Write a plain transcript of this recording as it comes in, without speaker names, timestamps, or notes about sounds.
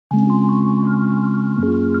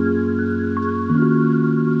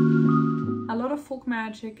folk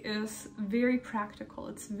magic is very practical.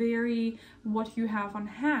 It's very what you have on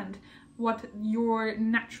hand, what your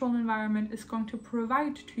natural environment is going to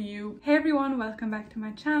provide to you. Hey everyone, welcome back to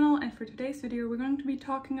my channel, and for today's video we're going to be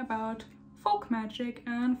talking about folk magic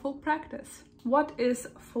and folk practice. What is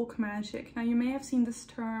folk magic? Now you may have seen this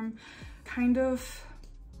term kind of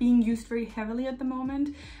being used very heavily at the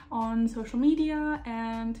moment on social media,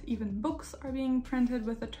 and even books are being printed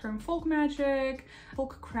with the term folk magic,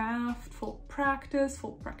 folk craft, folk practice,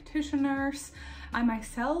 folk practitioners. I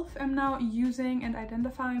myself am now using and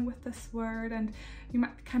identifying with this word, and you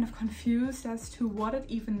might be kind of confused as to what it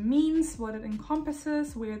even means, what it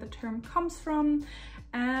encompasses, where the term comes from.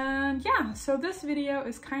 And yeah, so this video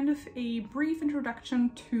is kind of a brief introduction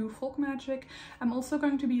to folk magic. I'm also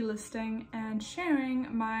going to be listing and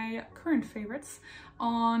sharing my current favorites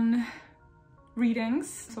on readings,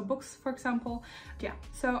 so books for example. Yeah,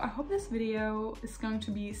 so I hope this video is going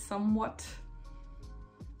to be somewhat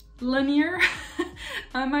linear.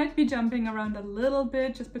 I might be jumping around a little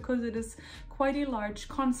bit just because it is quite a large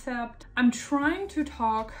concept. I'm trying to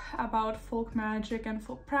talk about folk magic and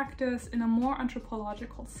folk practice in a more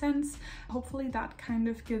anthropological sense. Hopefully that kind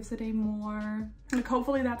of gives it a more, like,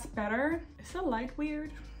 hopefully that's better. Is the light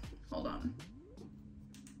weird? Hold on.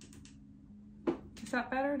 Is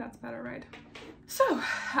that better? That's better, right? So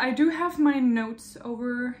I do have my notes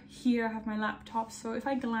over here. I have my laptop, so if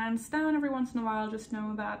I glance down every once in a while, just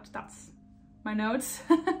know that that's my notes.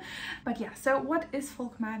 But yeah, so what is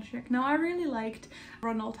folk magic? Now I really liked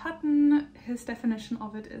Ronald Hutton. His definition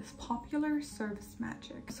of it is popular service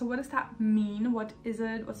magic. So what does that mean? What is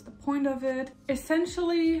it? What's the point of it?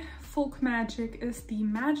 Essentially, folk magic is the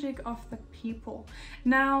magic of the people.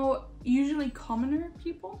 Now, usually commoner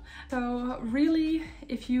people. So really,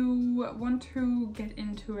 if you want to get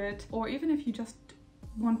into it, or even if you just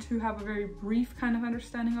want to have a very brief kind of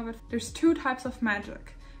understanding of it, there's two types of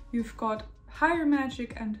magic. You've got higher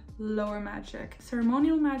magic and lower magic,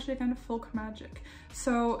 ceremonial magic and folk magic.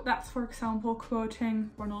 So that's, for example,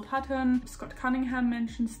 quoting Ronald Hutton. Scott Cunningham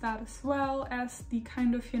mentions that, as well as the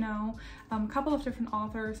kind of, you know, a couple of different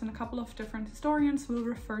authors and a couple of different historians will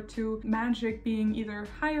refer to magic being either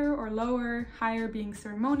higher or lower, higher being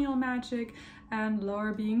ceremonial magic and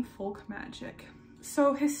lower being folk magic.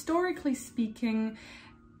 So historically speaking,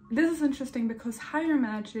 this is interesting because higher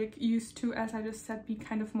magic used to, as I just said, be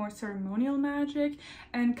kind of more ceremonial magic,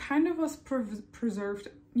 and kind of was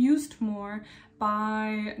used more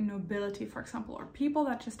by nobility, for example, or people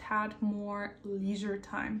that just had more leisure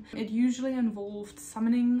time. It usually involved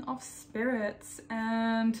summoning of spirits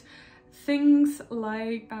and things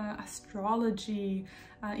like astrology,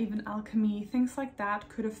 even alchemy, things like that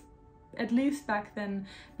could have, at least back then,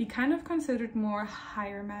 be kind of considered more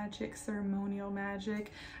higher magic, ceremonial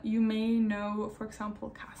magic. You may know, for example,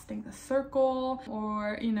 casting the circle,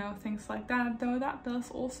 or, you know, things like that, though that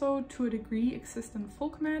does also to a degree exist in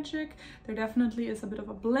folk magic. There definitely is a bit of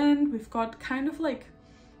a blend. We've got kind of like,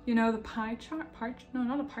 you know, the pie chart, no,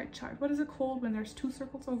 not a pie chart, what is it called when there's two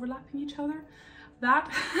circles overlapping each other?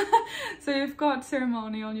 That. So you've got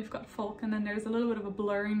ceremonial and you've got folk, and then there's a little bit of a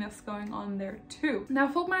blurriness going on there too. Now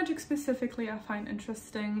folk magic specifically I find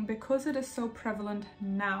interesting because it is so prevalent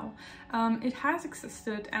now. It has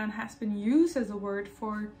existed and has been used as a word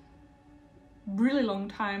for really long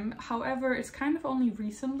time. However, it's kind of only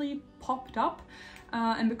recently popped up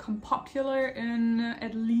and become popular in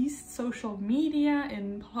at least social media,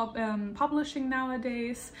 in publishing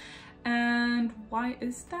nowadays. And why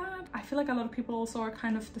is that? I feel like a lot of people also are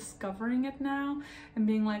kind of discovering it now and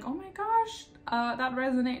being like, oh my gosh, that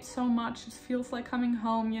resonates so much, it feels like coming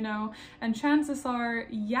home, you know. And chances are,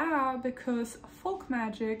 yeah, because folk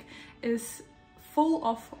magic is full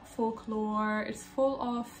of folklore, it's full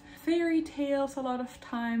of fairy tales a lot of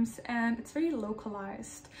times, and it's very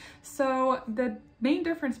localized. So the main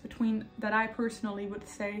difference between, that I personally would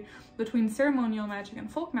say, between ceremonial magic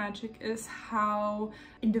and folk magic is how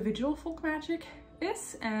individual folk magic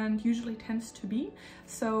is and usually tends to be.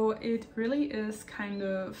 So it really is kind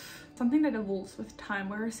of something that evolves with time,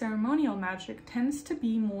 whereas ceremonial magic tends to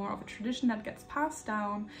be more of a tradition that gets passed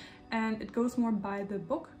down and it goes more by the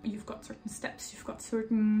book. You've got certain steps, you've got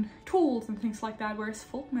certain tools and things like that, whereas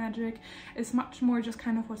folk magic is much more just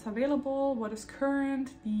kind of what's available, what is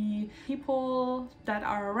current, the people that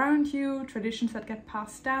are around you, traditions that get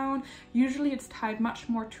passed down. Usually it's tied much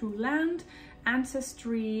more to land,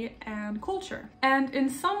 ancestry and culture. And in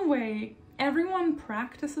some way, everyone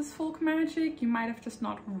practices folk magic. You might have just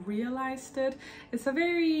not realized it. It's a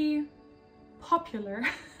very popular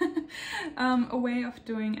a way of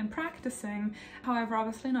doing and practicing. However,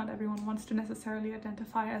 obviously not everyone wants to necessarily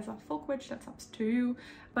identify as a folk witch, that's up to you,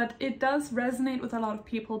 but it does resonate with a lot of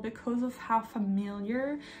people because of how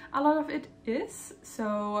familiar a lot of it is.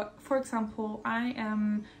 So for example, I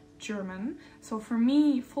am German, so for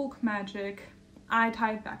me folk magic, I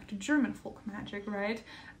tie it back to German folk magic, right?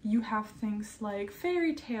 You have things like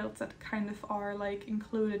fairy tales that kind of are like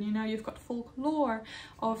included, you know, you've got folklore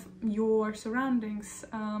of your surroundings.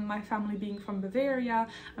 My family being from Bavaria,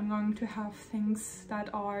 I'm going to have things that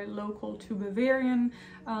are local to Bavarian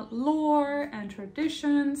lore and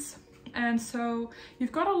traditions. And so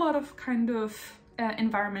you've got a lot of kind of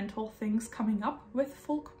environmental things coming up with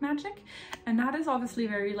folk magic, and that is obviously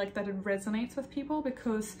very like that it resonates with people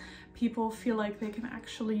because people feel like they can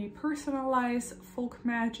actually personalize folk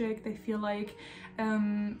magic. They feel like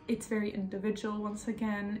it's very individual once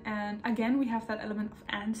again, and again we have that element of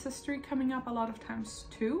ancestry coming up a lot of times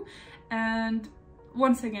too. And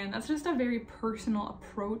once again, that's just a very personal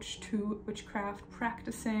approach to witchcraft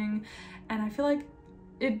practicing, and I feel like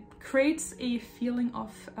it creates a feeling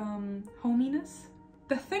of hominess.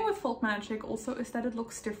 The thing with folk magic also is that it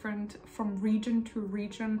looks different from region to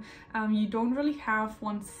region. You don't really have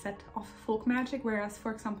one set of folk magic, whereas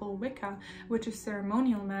for example Wicca, which is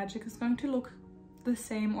ceremonial magic, is going to look the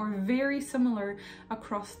same or very similar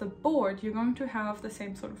across the board. You're going to have the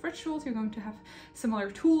same sort of rituals, you're going to have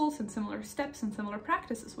similar tools and similar steps and similar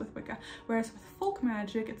practices with Wicca, whereas with folk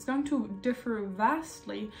magic it's going to differ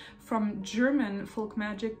vastly from German folk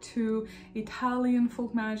magic to Italian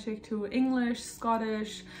folk magic to English,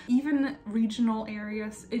 Scottish, even regional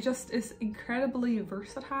areas. It just is incredibly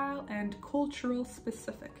versatile and cultural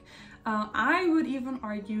specific. I would even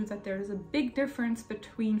argue that there is a big difference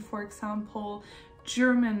between, for example,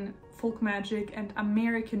 German folk magic and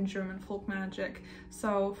American German folk magic.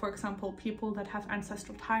 So for example, people that have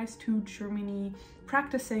ancestral ties to Germany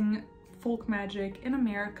practicing folk magic in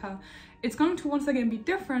America, it's going to once again be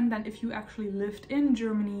different than if you actually lived in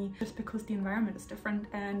Germany, just because the environment is different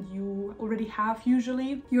and you already have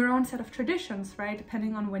usually your own set of traditions, right?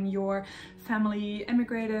 Depending on when your family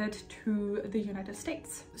emigrated to the United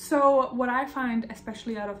States. So what I find,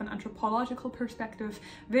 especially out of an anthropological perspective,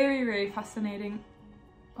 very, very fascinating.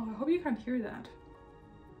 Oh, I hope you can't hear that.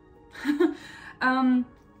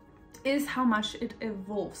 Is how much it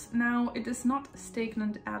evolves. Now, it is not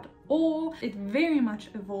stagnant at all. It very much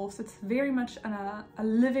evolves. It's very much a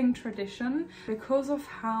living tradition because of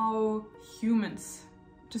how humans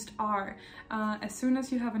just are. As soon as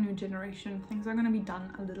you have a new generation, things are going to be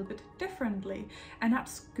done a little bit differently, and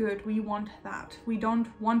that's good. We want that. We don't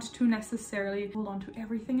want to necessarily hold on to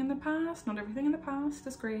everything in the past. Not everything in the past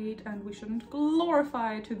is great, and we shouldn't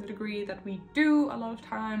glorify to the degree that we do a lot of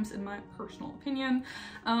times, in my personal opinion.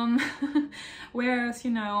 Whereas,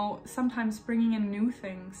 you know, sometimes bringing in new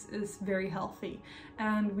things is very healthy,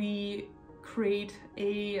 and we create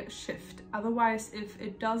a shift. Otherwise, if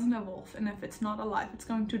it doesn't evolve and if it's not alive, it's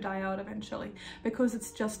going to die out eventually because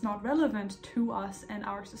it's just not relevant to us and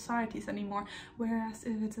our societies anymore. Whereas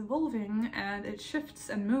if it's evolving and it shifts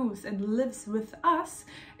and moves and lives with us,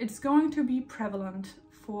 it's going to be prevalent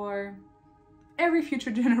for every future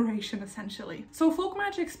generation, essentially. So folk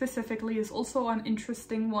magic specifically is also an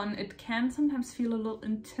interesting one. It can sometimes feel a little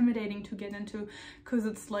intimidating to get into because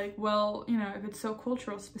it's like, well, you know, if it's so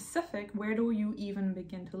cultural specific, where do you even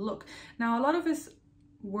begin to look? Now, a lot of this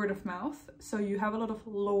word of mouth, so you have a lot of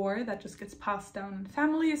lore that just gets passed down in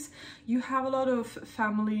families, you have a lot of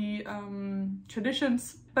family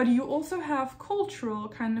traditions, but you also have cultural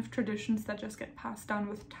kind of traditions that just get passed down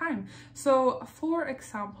with time. So for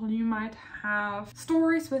example, you might have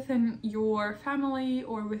stories within your family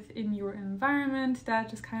or within your environment that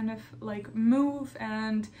just kind of like move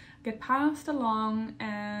and get passed along,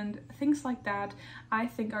 and things like that I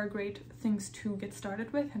think are great things to get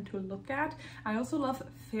started with and to look at. I also love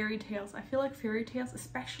fairy tales. I feel like fairy tales,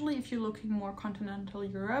 especially if you're looking more continental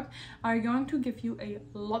Europe, are going to give you a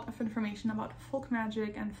lot of information about folk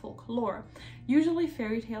magic and folklore. Usually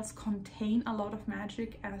fairy tales contain a lot of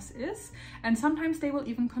magic as is, and sometimes they will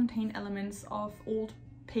even contain elements of old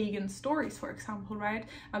pagan stories, for example, right?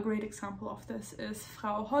 A great example of this is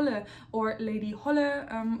Frau Holle or Lady Holle,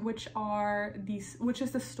 which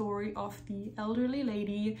is the story of the elderly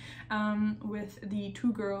lady with the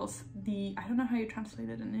two girls, I don't know how you translate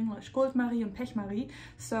it in English, Goldmarie and Pechmarie.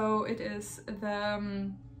 So it is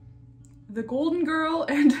the golden girl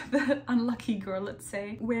and the unlucky girl, let's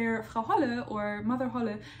say, where Frau Holle or Mother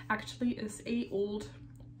Holle actually is a old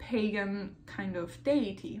pagan kind of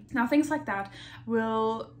deity. Now things like that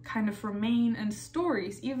will kind of remain in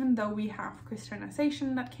stories. Even though we have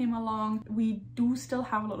Christianization that came along, we do still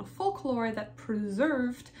have a lot of folklore that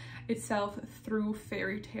preserved itself through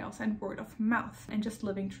fairy tales and word of mouth and just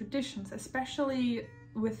living traditions, especially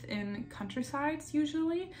within countrysides.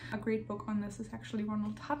 Usually a great book on this is actually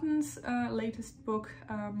Ronald Hutton's latest book,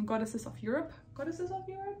 Goddesses of Europe.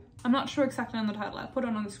 I'm not sure exactly on the title, I'll put it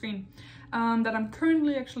on the screen, that I'm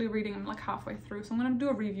currently actually reading. I'm like halfway through, so I'm gonna do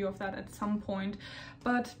a review of that at some point.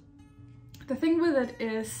 But the thing with it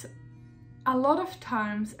is, a lot of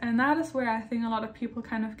times, and that is where I think a lot of people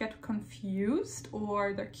kind of get confused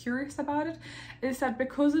or they're curious about it, is that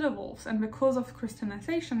because it evolves and because of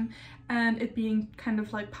Christianization and it being kind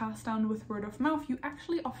of like passed down with word of mouth, you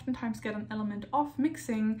actually oftentimes get an element of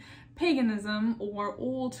mixing paganism or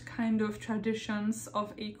old kind of traditions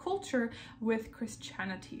of a culture with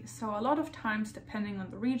Christianity. So a lot of times, depending on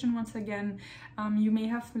the region, once again, you may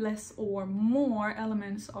have less or more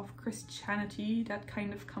elements of Christianity that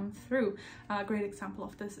kind of come through. A great example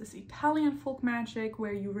of this is Italian folk magic,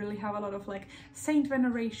 where you really have a lot of like saint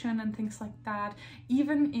veneration and things like that.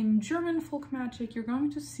 Even in German folk magic, you're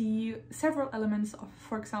going to see several elements of,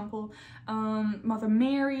 for example, Mother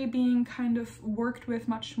Mary being kind of worked with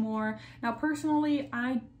much more. Now personally,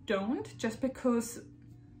 I don't, just because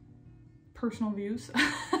personal views,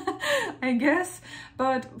 I guess.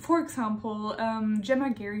 But for example,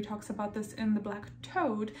 Gemma talks about this in The Black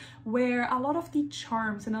Toad, where a lot of the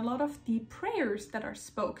charms and a lot of the prayers that are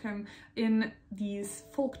spoken in these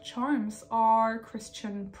folk charms are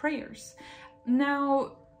Christian prayers.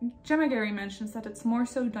 Now, Gemma mentions that it's more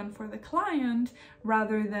so done for the client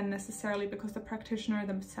rather than necessarily because the practitioner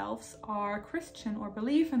themselves are Christian or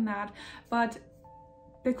believe in that. But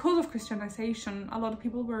because of Christianization, a lot of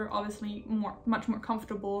people were obviously much more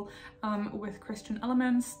comfortable with Christian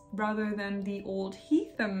elements rather than the old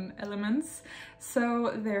heathen elements.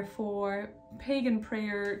 So therefore, pagan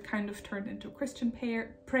prayer kind of turned into Christian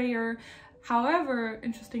prayer. However,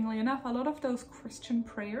 interestingly enough, a lot of those Christian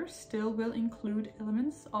prayers still will include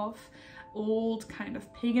elements of old kind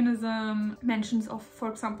of paganism, mentions of, for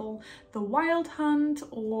example, the wild hunt,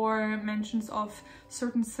 or mentions of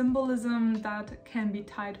certain symbolism that can be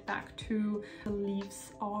tied back to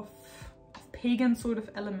beliefs of pagan sort of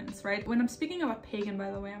elements, right? When I'm speaking about pagan,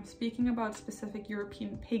 by the way, I'm speaking about specific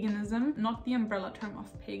European paganism, not the umbrella term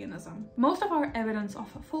of paganism. Most of our evidence of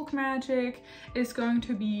folk magic is going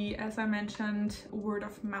to be, as I mentioned, word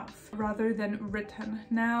of mouth rather than written.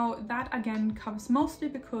 Now, that again comes mostly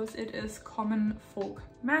because it is common folk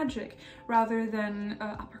magic rather than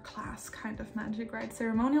upper class kind of magic, right?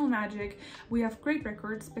 Ceremonial magic, we have great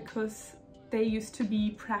records because they used to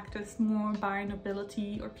be practiced more by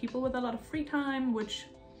nobility or people with a lot of free time, which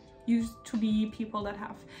used to be people that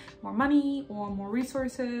have more money or more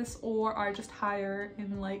resources or are just higher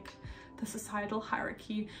in like the societal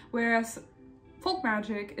hierarchy. Whereas folk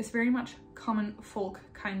magic is very much common folk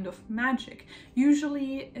kind of magic.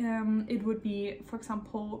 Usually it would be, for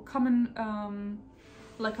example, common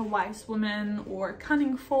like a wise woman or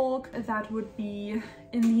cunning folk that would be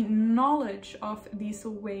in the knowledge of these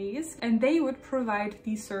ways, and they would provide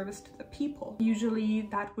the service to the people. Usually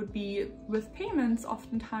that would be with payments,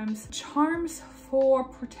 oftentimes charms for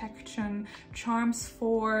protection, charms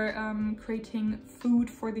for creating food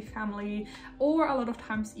for the family, or a lot of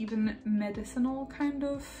times even medicinal kind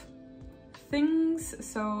of things.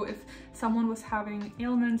 So if someone was having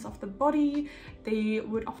ailments of the body, they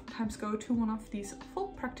would oftentimes go to one of these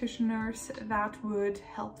folk practitioners that would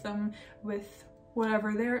help them with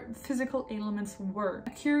whatever their physical ailments were. A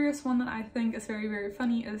curious one that I think is very, very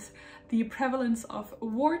funny is the prevalence of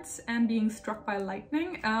warts and being struck by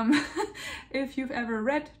lightning. If you've ever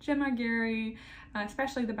read Gemma,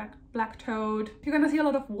 especially The Black Toad, you're gonna see a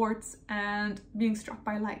lot of warts and being struck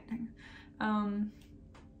by lightning.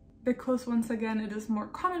 Because once again, it is more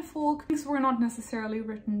common folk, things were not necessarily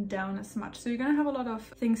written down as much. So you're gonna have a lot of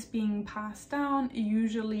things being passed down,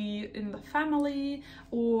 usually in the family,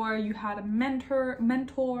 or you had a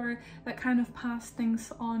mentor that kind of passed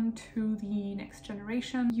things on to the next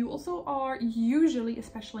generation. You also are usually,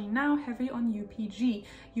 especially now, heavy on UPG.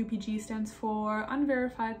 UPG stands for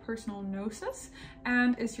Unverified Personal Gnosis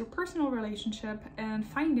and is your personal relationship and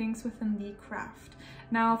findings within the craft.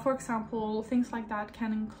 Now, for example, things like that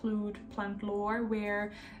can include plant lore,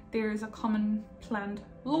 where there's a common plant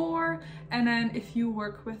lore, and then if you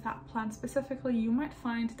work with that plant specifically, you might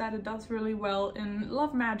find that it does really well in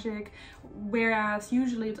love magic, whereas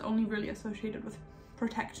usually it's only really associated with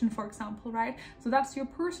protection, for example, right? So that's your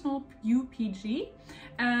personal UPG,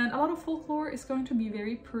 and a lot of folklore is going to be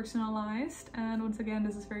very personalized, and once again,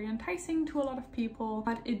 this is very enticing to a lot of people,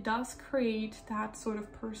 but it does create that sort of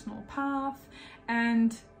personal path,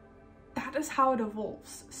 and that is how it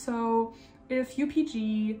evolves. So if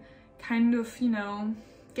UPG kind of, you know,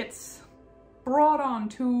 gets brought on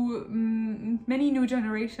to many new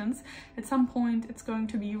generations, at some point it's going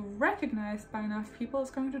to be recognized by enough people,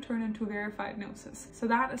 it's going to turn into verified gnosis. So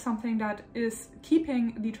that is something that is keeping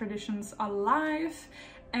the traditions alive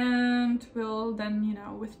and will then, you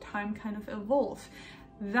know, with time kind of evolve.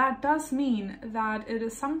 That does mean that it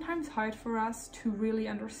is sometimes hard for us to really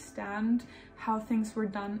understand how things were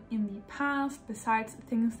done in the past, besides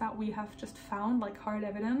things that we have just found, like hard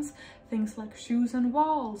evidence, things like shoes and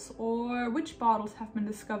walls, or witch bottles have been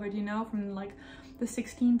discovered, you know, from like the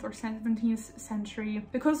 16th or 17th century.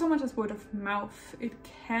 Because so much is word of mouth, it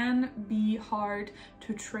can be hard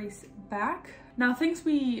to trace back. Now, things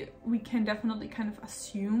we can definitely kind of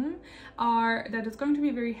assume are that it's going to be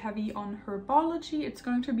very heavy on herbology, it's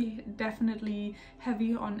going to be definitely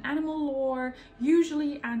heavy on animal lore,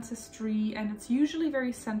 usually ancestry, and it's usually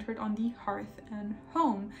very centered on the hearth and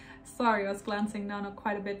home. Sorry, I was glancing down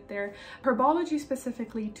quite a bit there. Herbology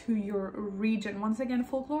specifically to your region. Once again,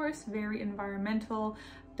 folklore is very environmental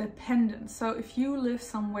dependent. So if you live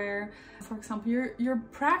somewhere, for example, your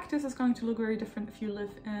practice is going to look very different if you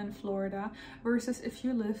live in Florida versus if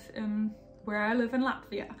you live in where I live in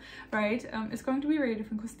Latvia, right? It's going to be very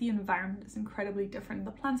different because the environment is incredibly different. The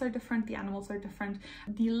plants are different, the animals are different,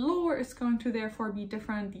 the lore is going to therefore be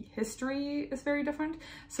different, the history is very different.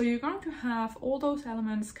 So you're going to have all those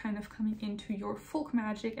elements kind of coming into your folk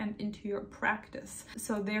magic and into your practice.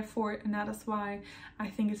 So therefore, and that is why I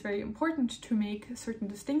think it's very important to make certain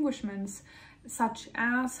distinguishments, such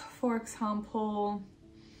as, for example,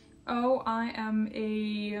 oh, I am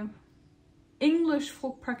a English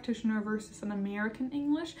folk practitioner versus an American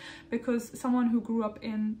English, because someone who grew up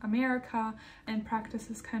in America and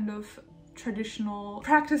practices kind of traditional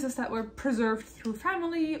practices that were preserved through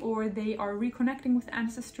family, or they are reconnecting with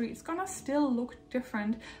ancestry, it's gonna still look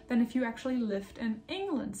different than if you actually lived in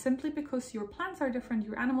England, simply because your plants are different,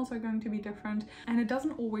 your animals are going to be different, and it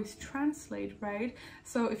doesn't always translate, right?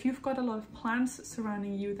 So if you've got a lot of plants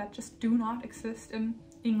surrounding you that just do not exist in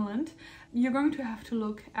England, you're going to have to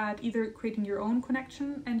look at either creating your own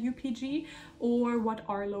connection and UPG, or what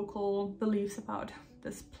are local beliefs about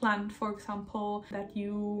this plant, for example, that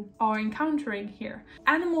you are encountering here.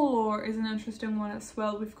 Animal lore is an interesting one as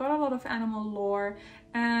well. We've got a lot of animal lore,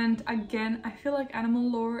 and again, I feel like animal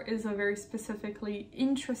lore is a very specifically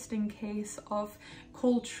interesting case of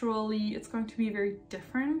culturally, it's going to be very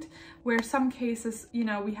different, where some cases, you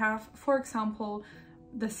know, we have, for example,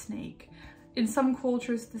 the snake. In some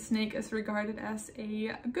cultures, the snake is regarded as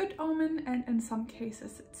a good omen, and in some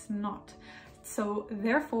cases it's not. So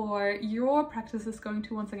therefore, your practice is going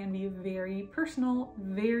to once again be very personal,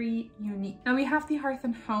 very unique. Now we have the hearth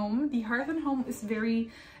and home. The hearth and home is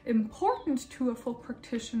very important to a folk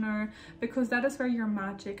practitioner because that is where your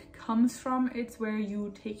magic comes from. It's where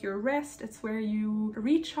you take your rest, it's where you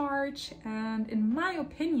recharge, and in my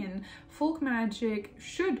opinion, folk magic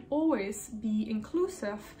should always be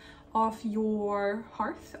inclusive of your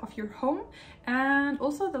hearth, of your home, and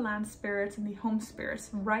also the land spirits and the home spirits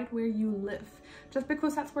right where you live. Just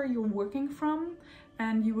because that's where you're working from,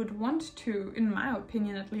 and you would want to, in my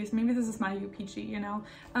opinion at least, maybe this is my UPG, you know,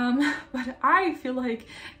 but I feel like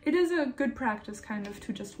it is a good practice kind of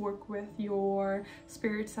to just work with your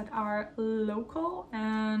spirits that are local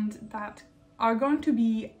and that are going to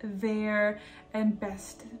be there and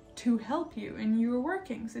best to help you in your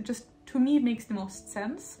workings. It just, to me, it makes the most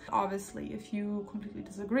sense. Obviously, if you completely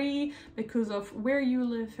disagree because of where you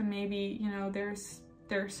live, and maybe, you know, there's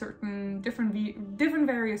certain different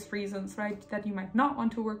various reasons, right, that you might not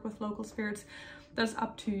want to work with local spirits, that's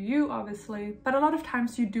up to you, obviously. But a lot of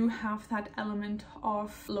times you do have that element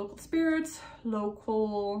of local spirits,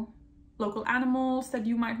 local animals that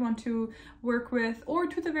you might want to work with, or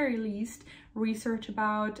to the very least research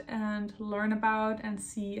about and learn about and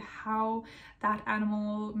see how that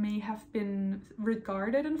animal may have been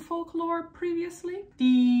regarded in folklore previously.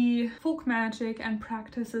 The folk magic and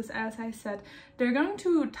practices, as I said, they're going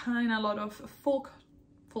to tie in a lot of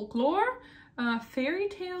folklore, fairy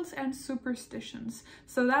tales and superstitions.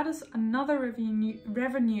 So that is another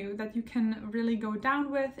revenue that you can really go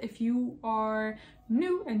down with if you are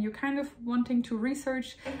new and you're kind of wanting to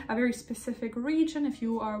research a very specific region, if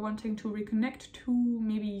you are wanting to reconnect to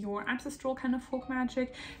maybe your ancestral kind of folk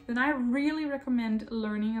magic, then I really recommend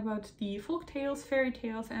learning about the folk tales, fairy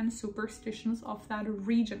tales and superstitions of that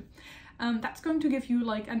region. that's going to give you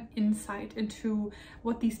like an insight into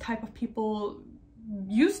what these type of people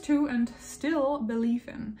used to and still believe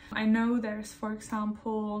in. I know there's, for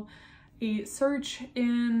example, a surge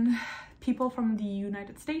in people from the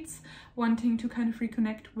United States wanting to kind of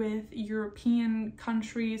reconnect with European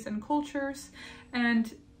countries and cultures,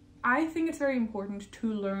 and I think it's very important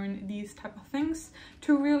to learn these type of things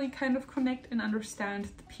to really kind of connect and understand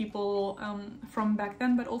the people from back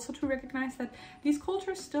then, but also to recognize that these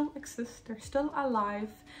cultures still exist, they're still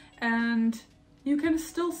alive, and you can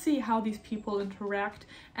still see how these people interact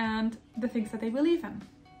and the things that they believe in.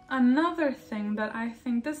 Another thing that I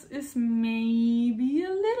think, this is maybe a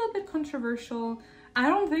little bit controversial. I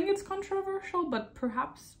don't think it's controversial, but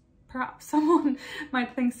perhaps someone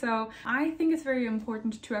might think so. I think it's very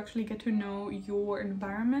important to actually get to know your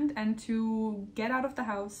environment and to get out of the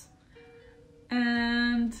house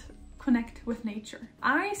and connect with nature.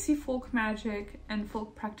 I see folk magic and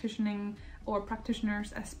folk practicing or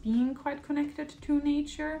practitioners as being quite connected to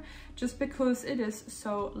nature, just because it is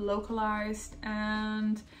so localized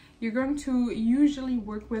and you're going to usually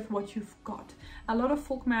work with what you've got. A lot of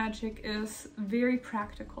folk magic is very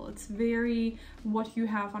practical. It's very what you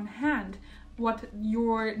have on hand, what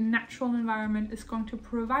your natural environment is going to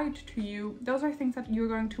provide to you. Those are things that you're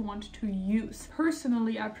going to want to use.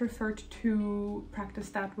 Personally, I prefer to practice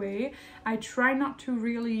that way. I try not to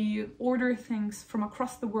really order things from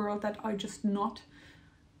across the world that are just not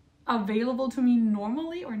available to me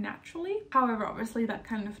normally or naturally. However, obviously that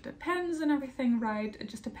kind of depends and everything, right? It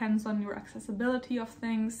just depends on your accessibility of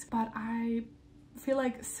things. But I feel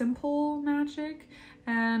like simple magic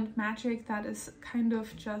and magic that is kind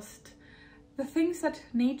of just the things that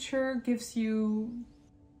nature gives you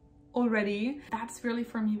already, that's really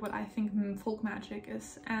for me what I think folk magic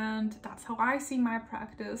is, and that's how I see my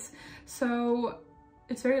practice. So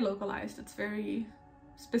it's very localized, it's very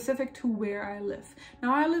specific to where I live.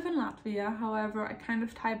 Now I live in Latvia, however I kind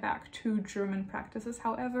of tie back to German practices.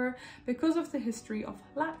 However, because of the history of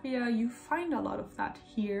Latvia, you find a lot of that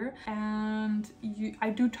here, and I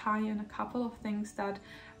do tie in a couple of things that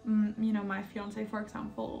you know, my fiance, for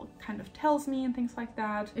example, kind of tells me and things like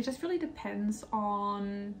that. It just really depends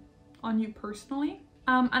on you personally.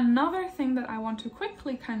 Another thing that I want to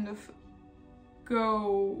quickly kind of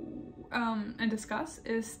go and discuss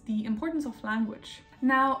is the importance of language.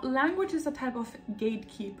 Now, language is a type of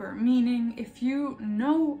gatekeeper, meaning if you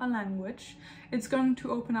know a language, it's going to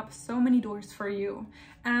open up so many doors for you.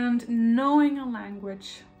 And knowing a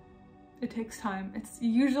language, it takes time. It's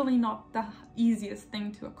usually not the easiest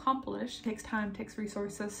thing to accomplish. It takes time, takes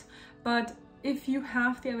resources, but if you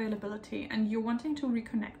have the availability and you're wanting to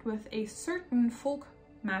reconnect with a certain folk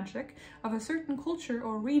magic of a certain culture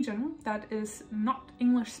or region that is not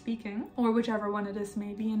English speaking, or whichever one it is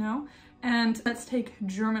maybe, you know, and let's take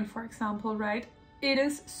German for example, right? It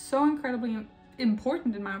is so incredibly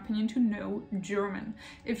important, in my opinion, to know German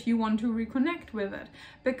if you want to reconnect with it,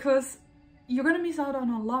 because you're gonna miss out on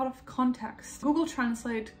a lot of context. Google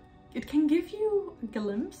Translate, it can give you a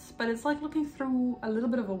glimpse, but it's like looking through a little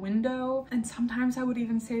bit of a window, and sometimes I would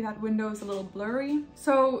even say that window is a little blurry.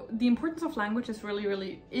 So the importance of language is really,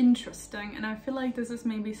 really interesting, and I feel like this is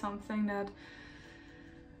maybe something that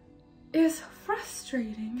is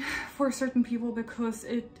frustrating for certain people because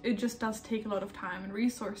it just does take a lot of time and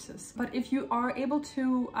resources. But if you are able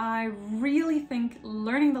to, I really think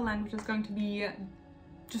learning the language is going to be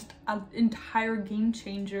just an entire game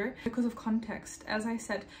changer because of context. As I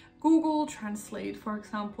said, Google Translate, for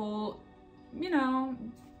example, you know,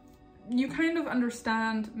 you kind of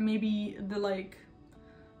understand maybe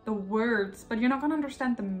the words, but you're not gonna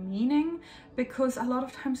understand the meaning, because a lot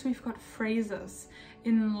of times we've got phrases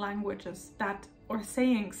in languages that, or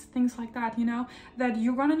sayings, things like that, you know, that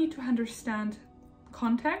you're gonna need to understand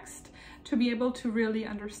context to be able to really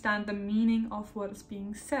understand the meaning of what is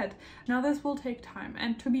being said. Now this will take time,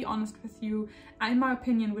 and to be honest with you, in my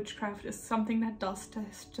opinion, witchcraft is something that does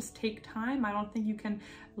just take time. I don't think you can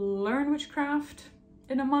learn witchcraft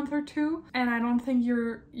in a month or two, and I don't think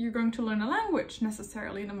you're going to learn a language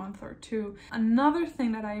necessarily in a month or two. Another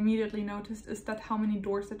thing that I immediately noticed is that how many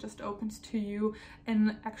doors it just opens to you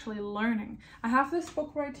in actually learning. I have this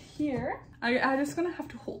book right here. I'm just gonna have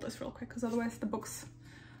to hold this real quick because otherwise the books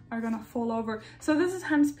are gonna fall over. So this is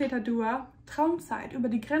Hans-Peter Duhr, Traumzeit, über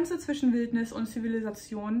die Grenze zwischen Wildnis und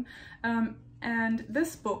Zivilisation. And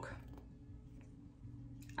this book,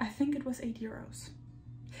 I think it was 8 euros.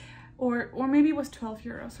 Or maybe it was 12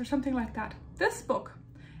 euros or something like that. This book,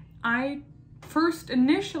 I first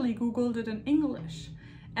initially Googled it in English,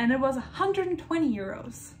 and it was 120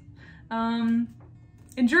 euros.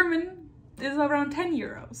 In German, it's around 10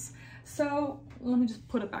 euros. So let me just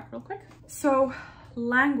put it back real quick. So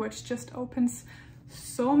language just opens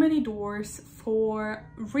so many doors for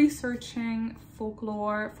researching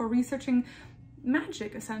folklore, for researching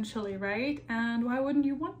magic essentially, right? And why wouldn't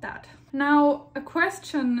you want that? Now, a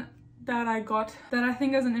question that I got that I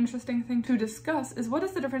think is an interesting thing to discuss is, what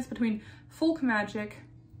is the difference between folk magic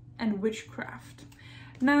and witchcraft?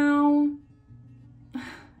 Now,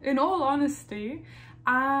 in all honesty,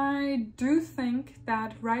 I do think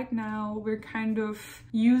that right now we're kind of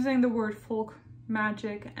using the word folk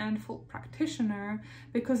magic and folk practitioner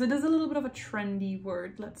because it is a little bit of a trendy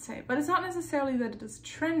word, let's say. But it's not necessarily that it is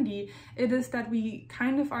trendy, it is that we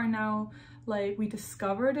kind of are now, like, we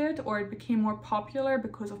discovered it, or it became more popular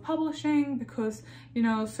because of publishing, because, you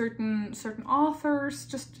know, certain authors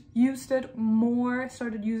just used it more,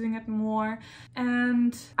 started using it more.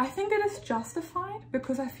 And I think it is justified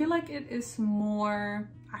because I feel like it is more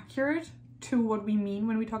accurate to what we mean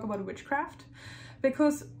when we talk about witchcraft.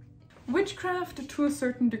 Because witchcraft, to a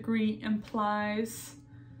certain degree, implies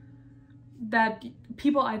that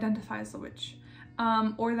people identify as a witch,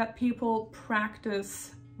 or that people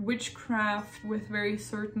practice witchcraft with very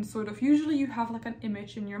certain sort of, usually you have like an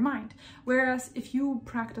image in your mind. Whereas if you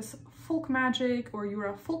practice folk magic or you're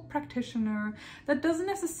a folk practitioner, that doesn't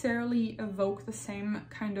necessarily evoke the same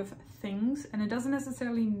kind of things, and it doesn't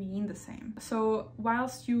necessarily mean the same. So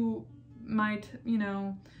whilst you might, you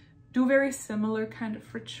know, do very similar kind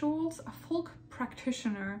of rituals, a folk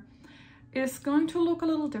practitioner is going to look a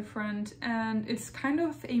little different, and it's kind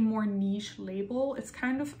of a more niche label. It's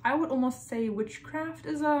kind of, I would almost say witchcraft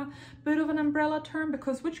is a bit of an umbrella term,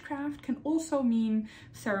 because witchcraft can also mean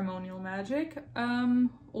ceremonial magic,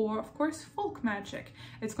 or of course folk magic.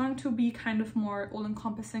 It's going to be kind of more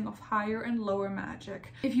all-encompassing of higher and lower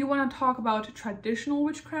magic. If you want to talk about traditional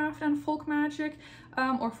witchcraft and folk magic,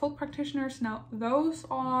 or folk practitioners, now those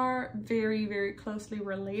are very, very closely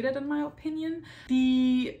related in my opinion.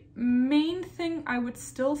 The main thing I would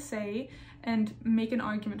still say and make an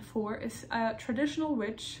argument for is traditional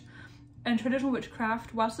witch and traditional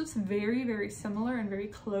witchcraft, whilst it's very, very similar and very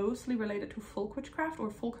closely related to folk witchcraft or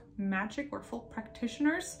folk magic or folk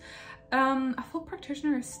practitioners, a folk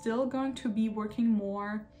practitioner is still going to be working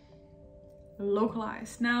more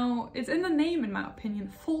localized. Now, it's in the name, in my opinion,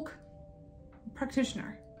 folk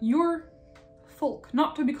practitioner. You're folk,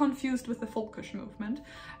 not to be confused with the folkish movement.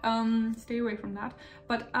 Stay away from that.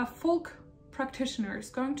 But a folk practitioner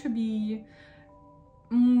is going to be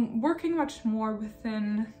working much more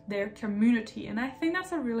within their community, and I think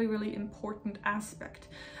that's a really, really important aspect.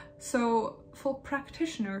 So folk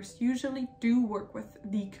practitioners usually do work with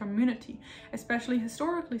the community, especially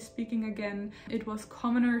historically speaking. Again, it was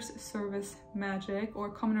commoners' service magic or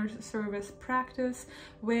commoners' service practice,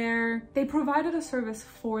 where they provided a service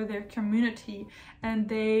for their community, and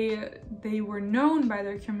they were known by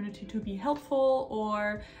their community to be helpful,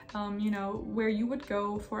 or you know, where you would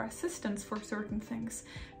go for assistance for certain things.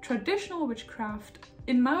 Traditional witchcraft,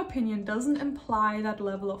 in my opinion, doesn't imply that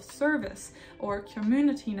level of service or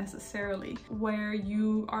community necessarily, where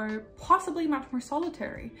you are possibly much more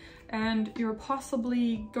solitary, and you're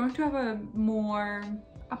possibly going to have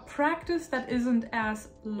a practice that isn't as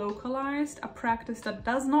localized, a practice that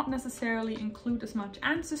does not necessarily include as much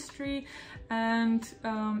ancestry and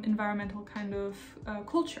environmental kind of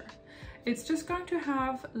culture. It's just going to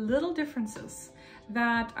have little differences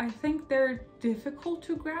that I think they're difficult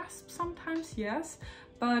to grasp sometimes, yes,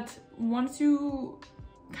 but once you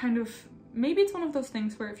kind of, maybe it's one of those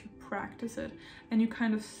things where if you practice it and you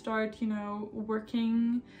kind of start, you know,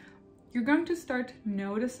 working, you're going to start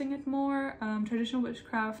noticing it more. Traditional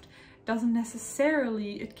witchcraft doesn't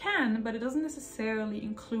necessarily, it can, but it doesn't necessarily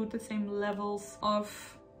include the same levels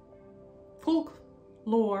of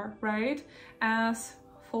folklore, right, as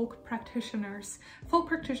folk practitioners. Folk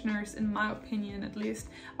practitioners, in my opinion at least,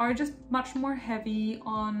 are just much more heavy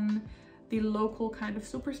on the local kind of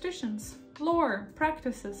superstitions, lore,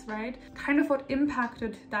 practices, right? Kind of what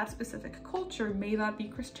impacted that specific culture. May that be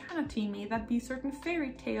Christianity, may that be certain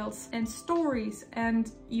fairy tales and stories, and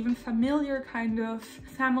even familiar kind of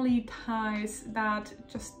family ties that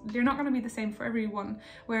just, they're not going to be the same for everyone.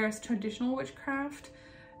 Whereas traditional witchcraft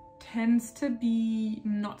tends to be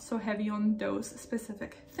not so heavy on those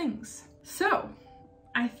specific things. So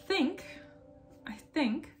I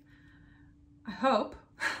hope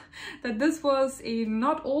that this was a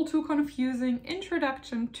not all too confusing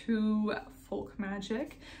introduction to folk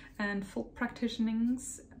magic and folk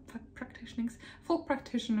practitioners,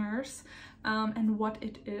 and what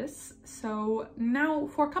it is. So now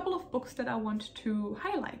for a couple of books that I want to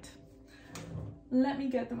highlight. let me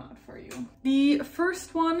get them out for you. The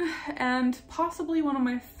first one, and possibly one of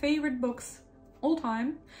my favorite books all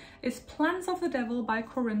time, is Plants of the Devil by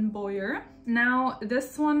Corinne Boyer. Now,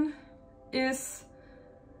 this one is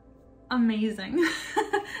amazing.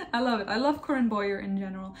 I love it. I love Corinne Boyer in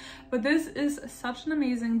general, but this is such an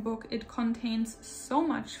amazing book. It contains so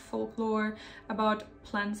much folklore about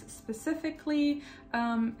plants specifically,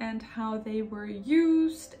 and how they were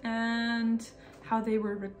used and how they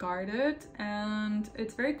were regarded, and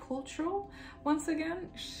it's very cultural. Once again,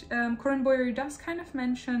 Corinne Boyer does kind of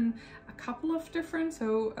mention a couple of different,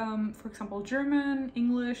 so for example, German,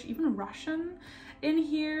 English, even Russian in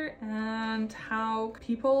here, and how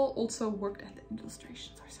people also worked at the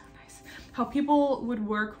illustrations are so nice. How people would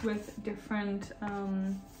work with different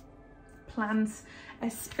plants,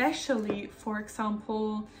 especially, for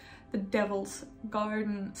example, the Devil's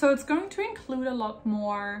Garden. So it's going to include a lot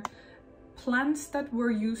more plants that were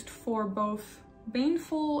used for both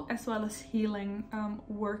baneful as well as healing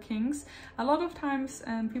workings. A lot of times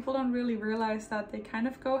people don't really realize that they kind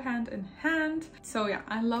of go hand in hand. So yeah,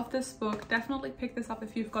 I love this book. Definitely pick this up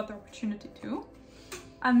if you've got the opportunity to.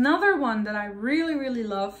 Another one that I really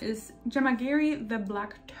love is Gemma, The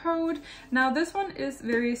Black Toad. Now this one is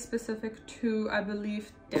very specific to, I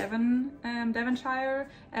believe, Devonshire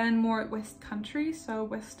and more West Country, so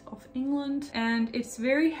west of England, and it's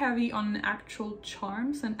very heavy on actual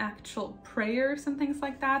charms and actual prayers and things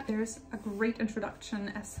like that. There's a great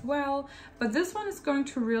introduction as well, but this one is going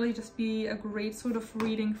to really just be a great sort of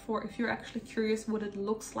reading for if you're actually curious what it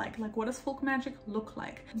looks like what does folk magic look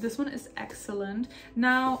like. This one is excellent.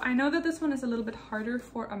 Now I know that this one is a little bit harder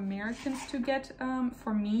for Americans to get.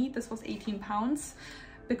 For me, this was £18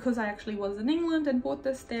 because I actually was in England and bought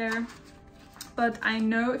this there. But I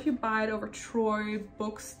know if you buy it over Troy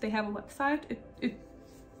Books, they have a website,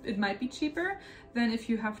 it might be cheaper than if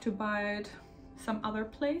you have to buy it some other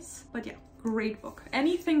place. But yeah, great book.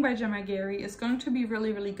 Anything by Gemma is going to be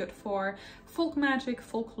really good for folk magic,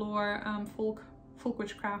 folklore, folk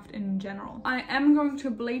witchcraft in general. I am going to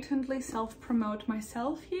blatantly self-promote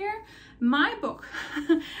myself here. My book,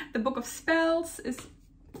 The Book of Spells, is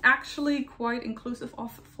actually quite inclusive of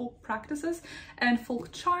folk practices and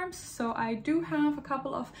folk charms, so I do have a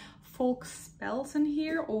couple of folk spells in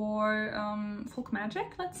here, or folk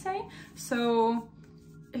magic, let's say. So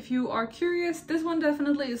if you are curious, this one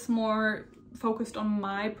definitely is more focused on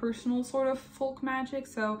my personal sort of folk magic,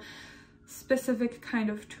 so specific kind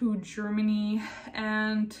of to Germany,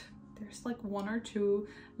 and there's like one or two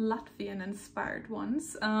Latvian inspired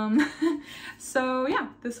ones. So yeah,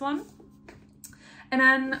 this one. And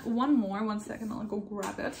then one more, one second, I'll go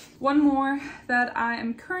grab it. One more that I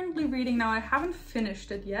am currently reading now. I haven't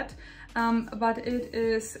finished it yet, but it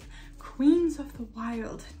is Queens of the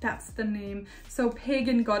Wild, that's the name. So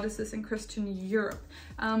Pagan Goddesses in Christian Europe,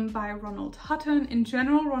 by Ronald Hutton. In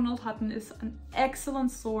general, Ronald Hutton is an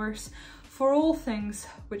excellent source for all things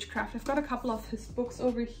witchcraft. I've got a couple of his books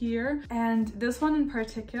over here, and this one in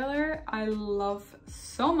particular I love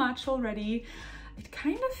so much already. It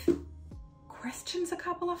kind of questions a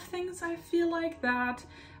couple of things, I feel like, that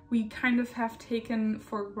we kind of have taken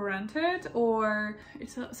for granted, or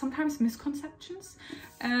it's sometimes misconceptions,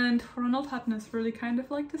 and Ronald Hutton is really kind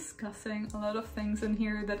of like discussing a lot of things in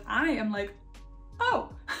here that I am like,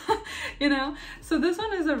 oh, you know. So this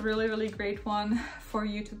one is a really great one for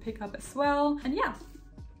you to pick up as well. And yeah,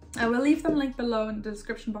 I will leave them linked below in the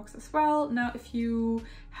description box as well. Now if you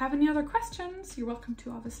have any other questions, you're welcome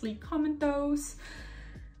to obviously comment those.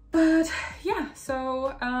 But yeah,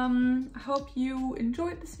 so I hope you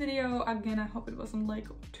enjoyed this video. Again, I hope it wasn't like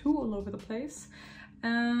too all over the place.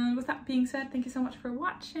 And with that being said, thank you so much for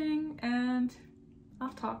watching, and I'll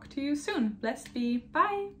talk to you soon. Blessed be.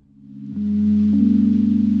 Bye.